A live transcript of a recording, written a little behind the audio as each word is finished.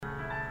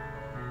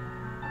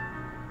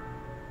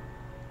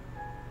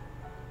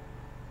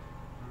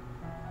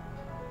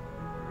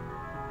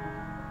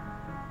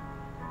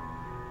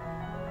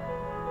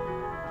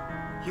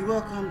You're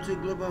welcome to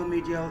Global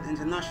Media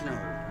International,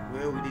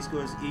 where we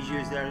discuss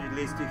issues that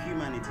relates to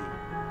humanity.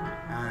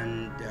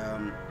 And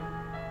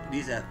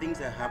these are things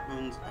that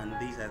happen, and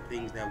these are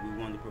things that we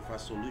want to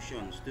provide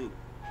solutions to.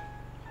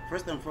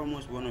 First and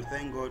foremost, we want to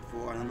thank God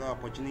for another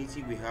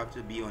opportunity we have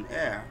to be on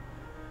air.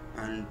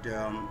 And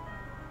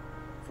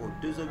for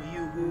those of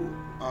you who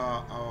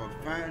are our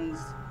fans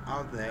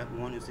out there,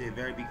 we want to say a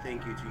very big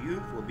thank you to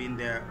you for being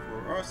there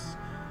for us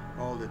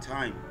all the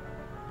time.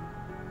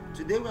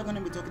 Today we're going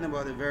to be talking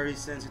about a very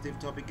sensitive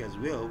topic as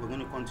well. We're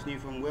going to continue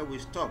from where we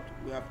stopped.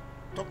 We have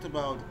talked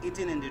about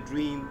eating in the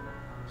dream,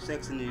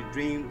 sex in the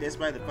dream,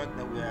 despite the fact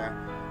that we are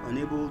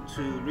unable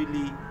to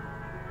really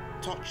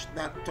touch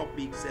that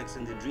topic, sex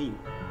in the dream.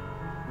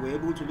 We're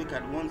able to look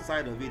at one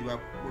side of it. We're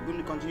going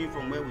to continue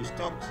from where we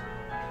stopped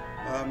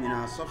in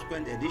our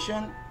subsequent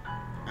edition,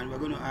 and we're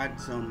going to add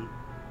some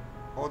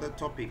other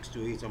topics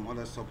to it, some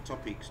other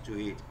subtopics to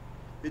it.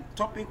 The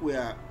topic we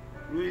are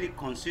really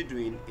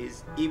considering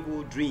is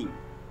evil dream.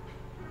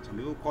 Some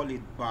people call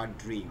it bad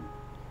dream.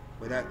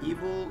 Whether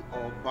evil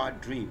or bad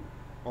dream,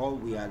 all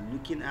we are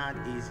looking at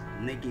is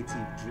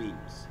negative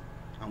dreams.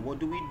 And what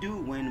do we do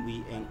when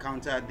we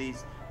encounter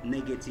these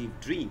negative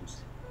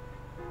dreams?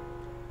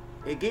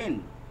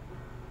 Again,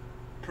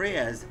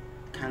 prayers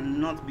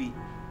cannot be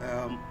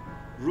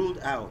ruled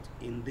out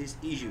in this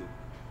issue.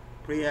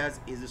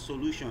 Prayers is a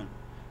solution,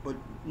 but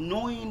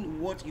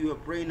knowing what you are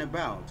praying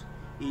about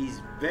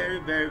is very,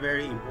 very,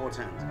 very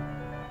important.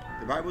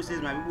 The Bible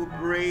says, my people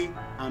pray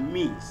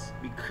amiss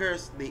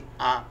because they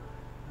are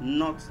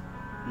not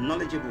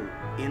knowledgeable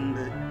in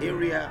the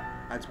area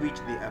at which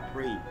they are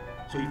praying.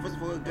 So you first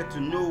of all get to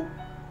know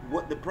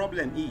what the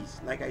problem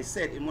is. Like I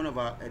said in one of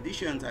our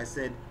editions, I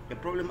said the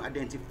problem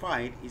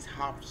identified is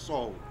half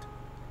solved.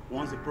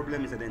 Once the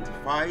problem is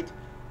identified,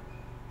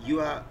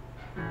 you are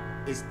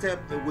a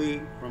step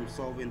away from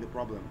solving the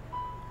problem.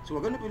 So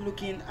we're going to be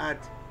looking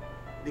at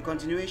the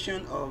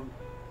continuation of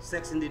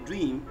sex in the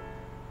dream,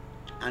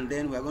 and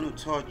then we're going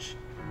to touch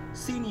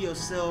seeing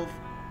yourself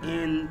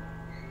in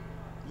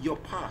your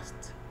past.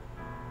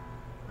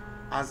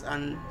 As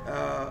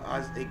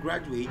a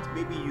graduate,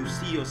 maybe you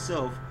see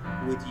yourself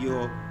with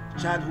your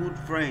childhood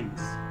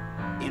friends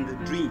in the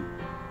dream.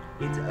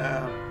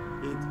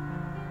 It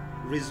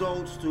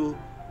results to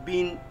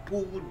being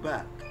pulled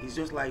back. It's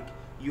just like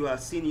you are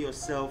seeing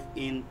yourself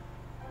in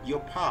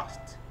your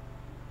past.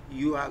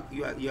 You are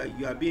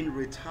being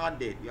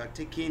retarded. You are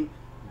taking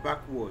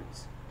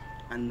backwards,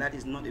 and that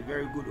is not a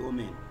very good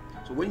omen.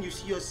 So when you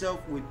see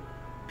yourself with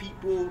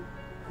people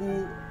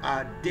who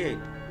are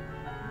dead,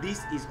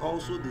 this is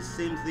also the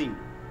same thing.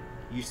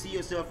 You see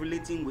yourself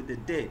relating with the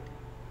dead.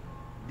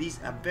 These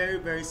are very,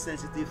 very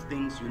sensitive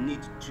things you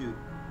need to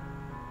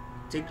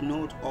take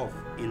note of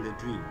in the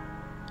dream.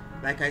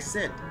 Like I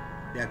said,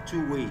 there are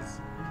two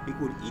ways. It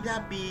could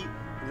either be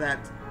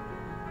that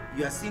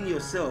you are seeing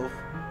yourself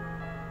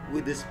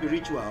with the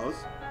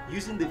spirituals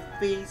using the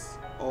face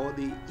or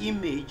the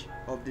image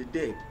of the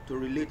dead to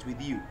relate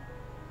with you.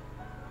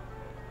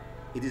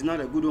 It is not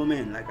a good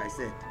omen, like I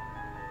said.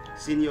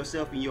 Seeing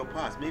yourself in your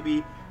past.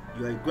 Maybe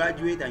you are a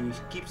graduate and you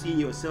keep seeing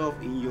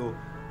yourself in your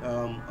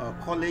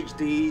college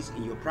days,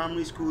 in your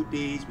primary school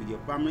days, with your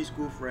primary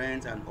school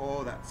friends and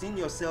all that. Seeing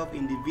yourself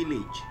in the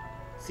village.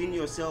 Seeing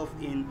yourself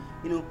in,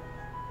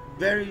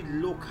 very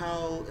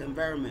local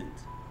environment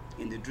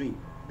in the dream.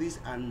 These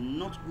are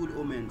not good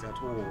omens at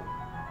all.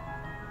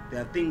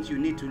 There are things you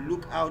need to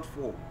look out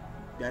for.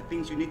 There are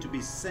things you need to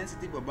be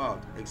sensitive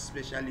about,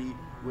 especially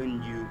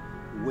when you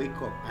wake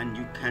up and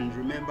you can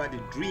remember the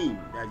dream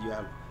that you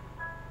have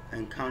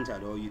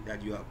encountered, or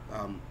that you have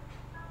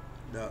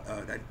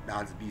that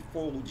has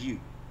befalled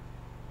you.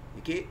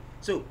 Okay,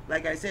 so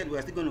like I said,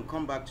 we're still going to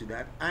come back to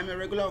that. I'm a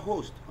regular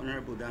host,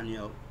 Honorable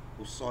Daniel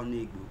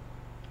Osonegbu,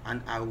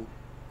 and I will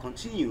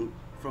continue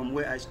from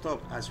where I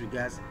stopped as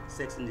regards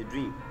sex in the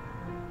dream.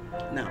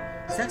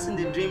 Now, sex in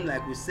the dream,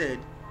 like we said,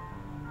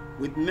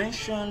 we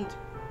mentioned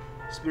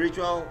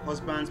spiritual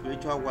husband,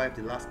 spiritual wife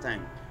the last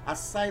time.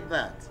 Aside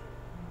that,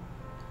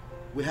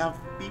 we have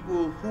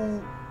people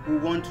who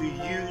want to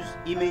use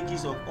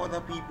images of other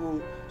people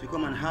to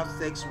come and have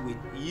sex with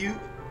you,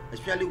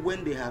 especially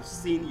when they have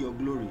seen your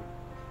glory.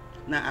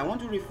 Now, I want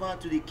to refer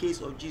to the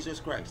case of Jesus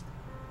Christ.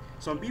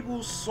 Some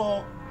people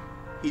saw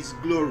his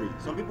glory.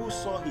 Some people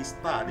saw his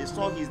star. They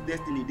saw his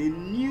destiny. They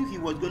knew he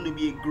was going to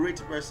be a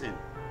great person.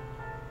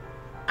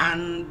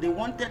 And they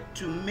wanted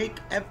to make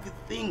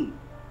everything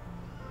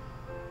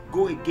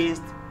go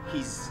against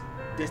his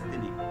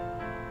destiny.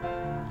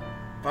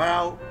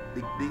 Pharaoh,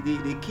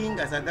 the king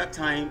as at that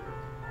time,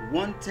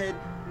 wanted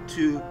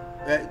to,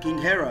 King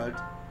Herod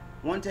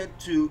wanted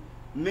to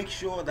make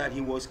sure that he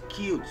was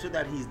killed so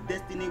that his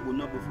destiny would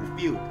not be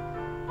fulfilled.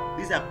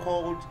 These are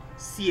called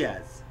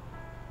seers.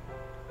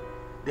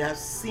 They have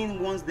seen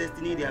one's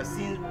destiny, they have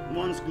seen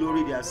one's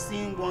glory, they have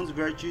seen one's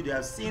virtue, they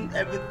have seen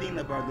everything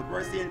about the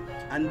person,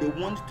 and they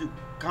want to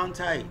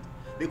counter it.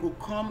 They could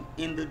come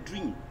in the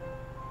dream.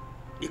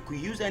 They could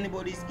use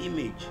anybody's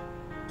image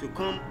to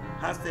come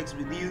have sex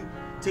with you,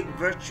 take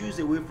virtues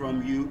away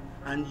from you,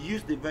 and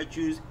use the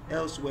virtues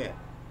elsewhere.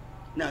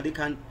 Now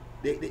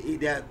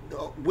there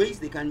are ways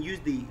they can use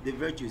the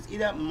virtues,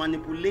 either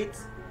manipulate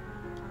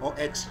or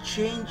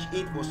exchange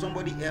it for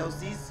somebody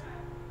else's,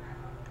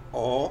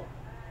 or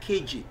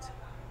cage it.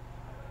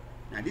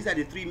 Now these are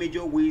the three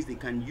major ways they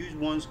can use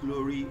one's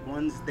glory,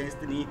 one's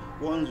destiny,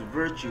 one's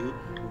virtue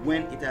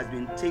when it has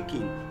been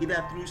taken,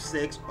 either through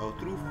sex or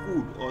through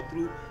food or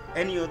through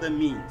any other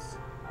means.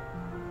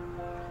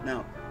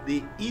 Now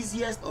the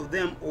easiest of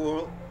them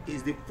all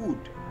is the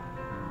food,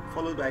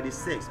 followed by the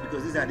sex,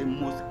 because these are the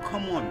most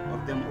common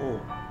of them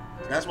all.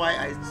 That's why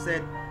I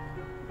said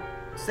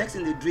sex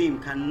in the dream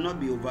cannot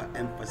be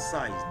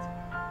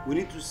overemphasized. We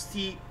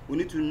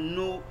need to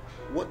know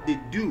what they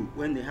do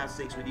when they have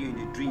sex with you in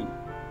the dream.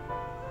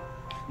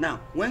 Now,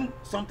 when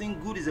something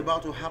good is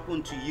about to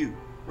happen to you,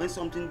 when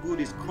something good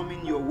is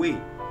coming your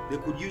way, they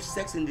could use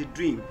sex in the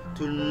dream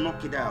to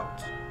knock it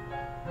out.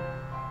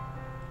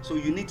 So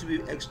you need to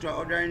be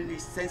extraordinarily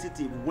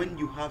sensitive when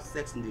you have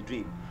sex in the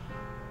dream.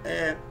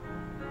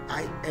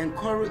 I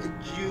encourage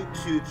you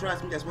to try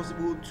as much as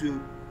possible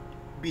to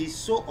be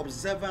so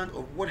observant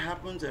of what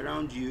happens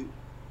around you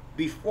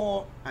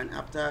before and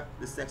after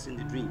the sex in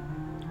the dream.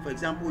 For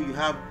example, you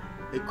have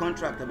a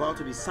contract about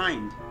to be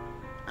signed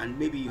and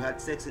maybe you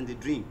had sex in the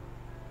dream.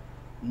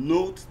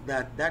 Note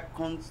that that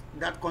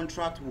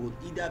contract will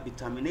either be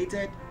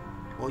terminated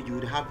or you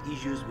would have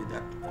issues with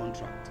that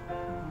contract.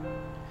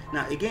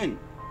 Now again,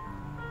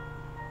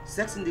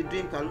 sex in the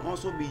dream can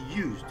also be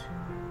used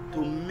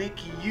to make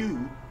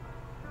you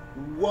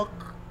walk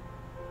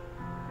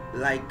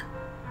like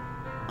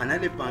an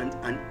elephant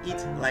and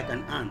eat like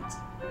an ant.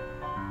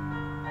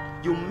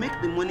 You make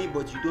the money,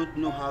 but you don't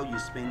know how you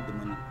spend the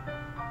money.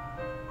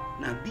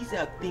 Now these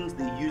are things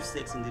they use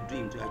sex in the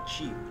dream to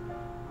achieve.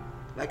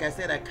 Like I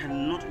said, I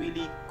cannot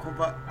really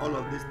cover all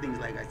of these things,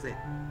 like I said.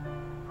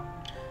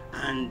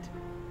 And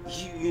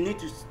you need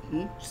to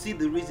see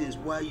the reasons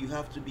why you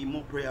have to be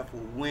more prayerful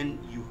when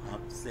you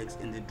have sex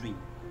in the dream.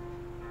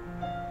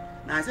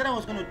 Now I said I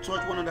was going to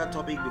touch one other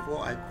topic before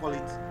I call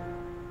it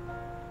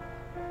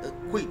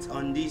quit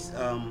on this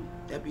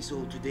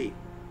episode today.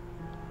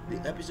 The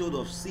episode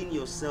of seeing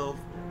yourself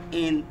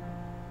in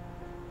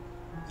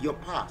your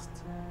past.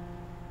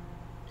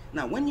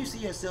 Now when you see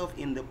yourself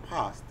in the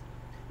past,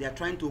 they are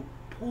trying to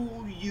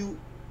pull you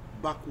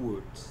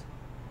backwards.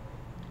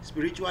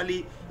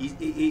 Spiritually,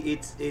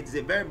 it's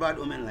a very bad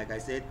omen. Like I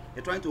said,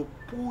 they're trying to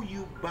pull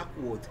you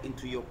backwards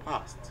into your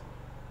past.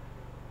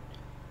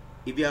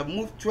 If you have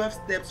moved 12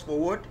 steps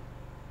forward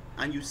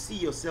and you see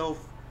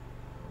yourself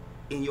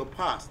in your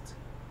past,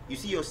 you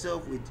see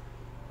yourself with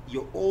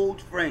your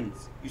old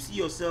friends, you see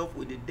yourself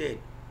with the dead,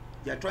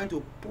 they are trying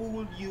to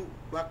pull you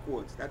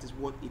backwards. That is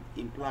what it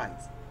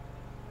implies.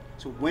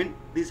 So when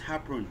this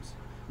happens,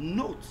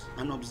 note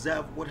and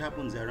observe what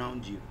happens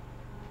around you.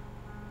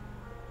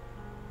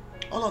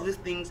 All of these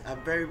things are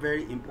very,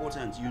 very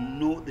important. You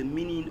know the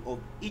meaning of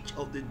each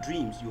of the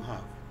dreams you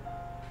have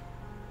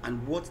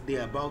and what they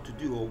are about to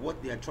do, or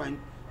what they are trying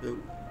to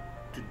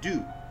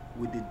do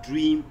with the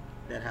dream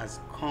that has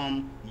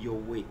come your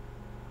way.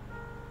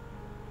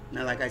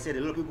 Now, like I said,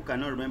 a lot of people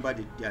cannot remember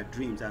their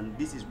dreams, and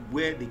this is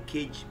where they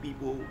cage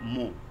people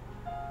more.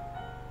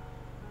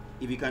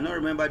 If you cannot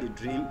remember the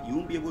dream, you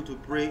won't be able to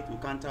pray to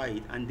counter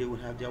it, and they will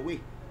have their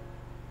way.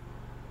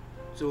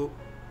 So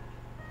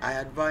I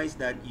advise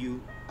that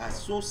you are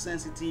so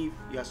sensitive,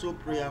 you are so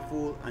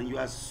prayerful, and you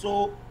are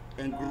so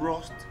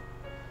engrossed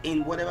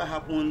in whatever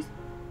happens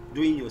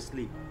during your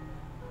sleep,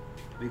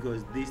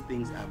 because these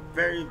things are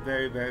very,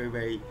 very, very,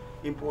 very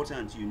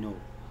important, you know.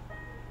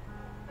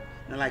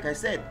 Now, like I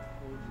said,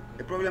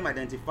 the problem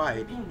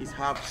identified is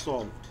half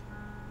solved.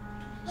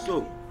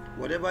 So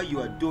whatever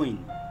you are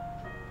doing,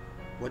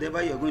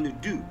 whatever you're going to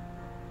do,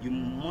 you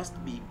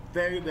must be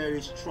very,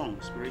 very strong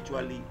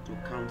spiritually to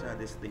counter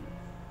this thing.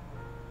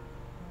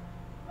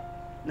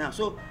 Now,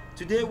 so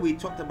today we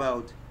talked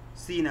about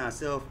seeing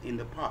ourselves in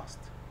the past,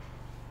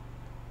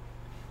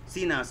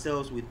 seeing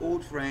ourselves with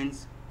old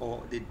friends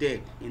or the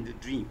dead in the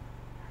dream.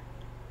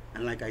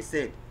 And like I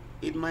said,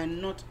 it might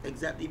not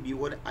exactly be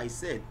what I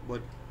said,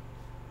 but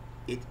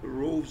it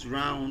rolls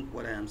around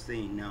what I am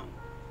saying now.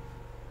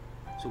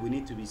 So we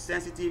need to be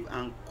sensitive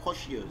and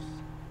cautious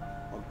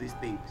of these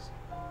things.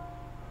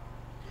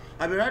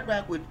 I'll be right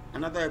back with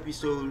another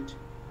episode,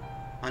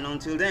 and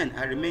until then,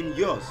 I remain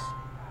yours,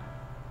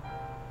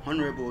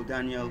 Honorable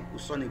Daniel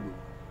Usonibu.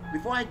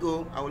 Before I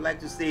go, I would like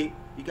to say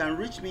you can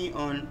reach me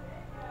on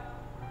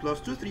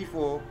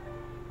 +234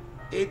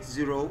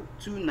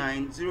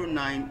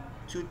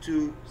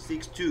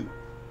 8029092262.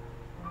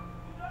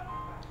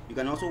 You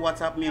can also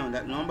WhatsApp me on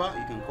that number.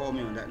 You can call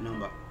me on that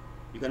number.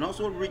 You can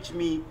also reach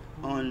me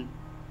on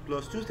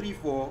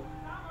 +234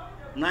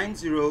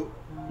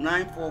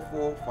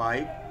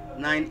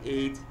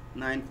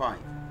 9094459895.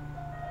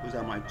 Those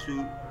are my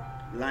two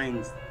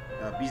lines,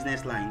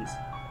 business lines.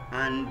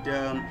 And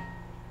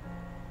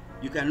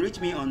you can reach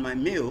me on my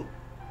mail,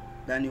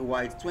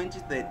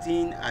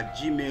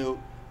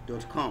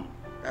 danielwhite2013@gmail.com.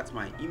 That's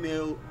my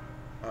email.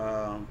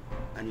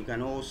 And you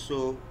can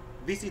also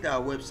visit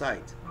our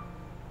website,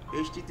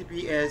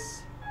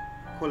 https://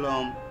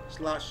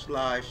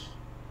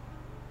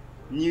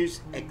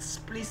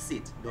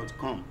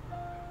 newsexplicit.com.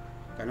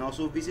 You can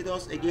also visit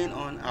us again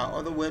on our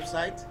other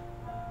website,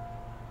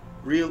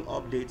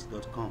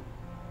 realupdate.com.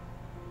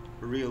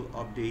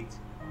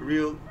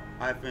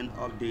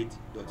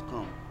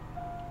 real-update.com.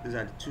 These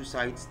are the two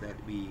sites that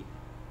you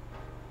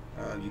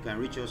can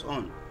reach us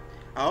on.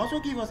 I also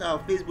give us our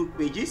Facebook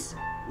pages.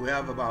 We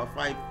have about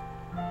 5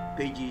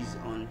 pages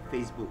on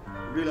Facebook.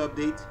 Real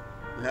Update.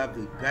 We have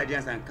the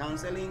Guidance and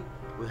Counseling.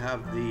 We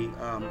have the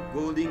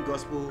Golden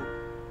Gospel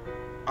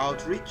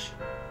Outreach.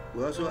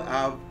 We also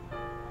have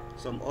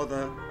some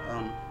other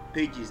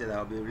pages that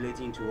I'll be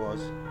relating to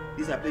us.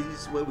 These are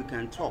places where we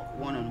can talk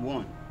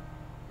one-on-one.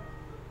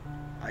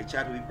 I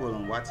chat with people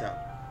on WhatsApp.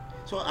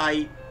 So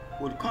I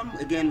will come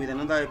again with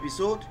another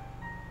episode,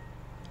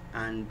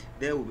 and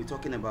there we'll be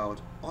talking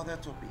about other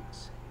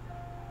topics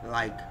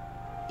like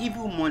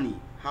evil money.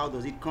 How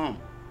does it come?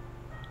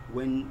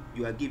 When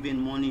you are given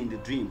money in the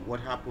dream, what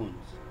happens?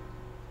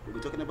 We'll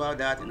be talking about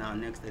that in our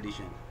next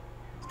edition.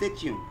 Stay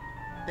tuned.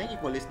 Thank you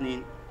for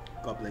listening.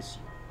 God bless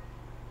you.